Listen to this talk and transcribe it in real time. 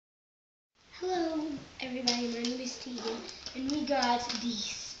Everybody, my name is Steven, and we got the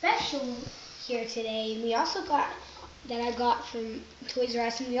special here today. And we also got, that I got from Toys R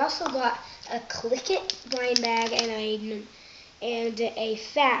Us, and we also got a Click It blind bag and a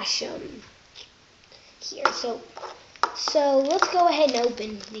fashion here. So let's go ahead and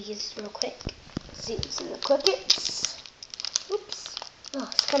open these real quick. Let's see what's in the Click It. Oops. Oh,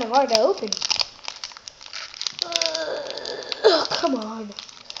 it's kind of hard to open. Oh, come on.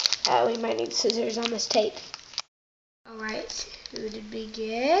 We might need scissors on this tape. Alright, who did we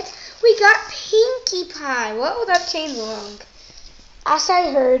get? We got Pinkie Pie. What will that chain along? As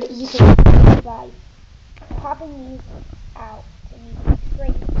I heard, you can do it by popping these out and you can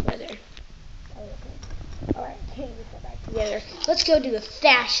scrape each other. Alright, okay, let's go back together. Let's go do the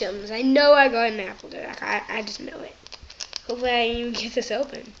fashions. I know I got an Applejack. I just know it. Hopefully I can even get this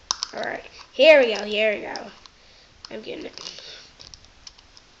open. Alright, here we go. I'm getting it.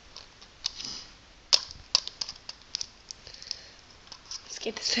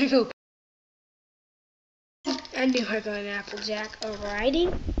 Get this thing open. I knew I got an Applejack.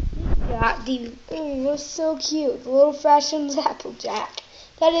 Alrighty. Got the, that's so cute. The little fashion's Applejack.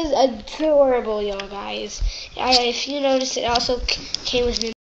 That is adorable, y'all guys. If you notice, it also came with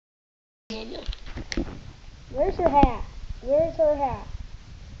an manual. Where's her hat?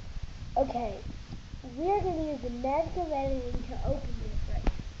 Okay. We're going to use the magic of editing to open this right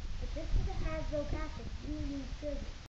now. But this is a Hasbro package. You need scissors.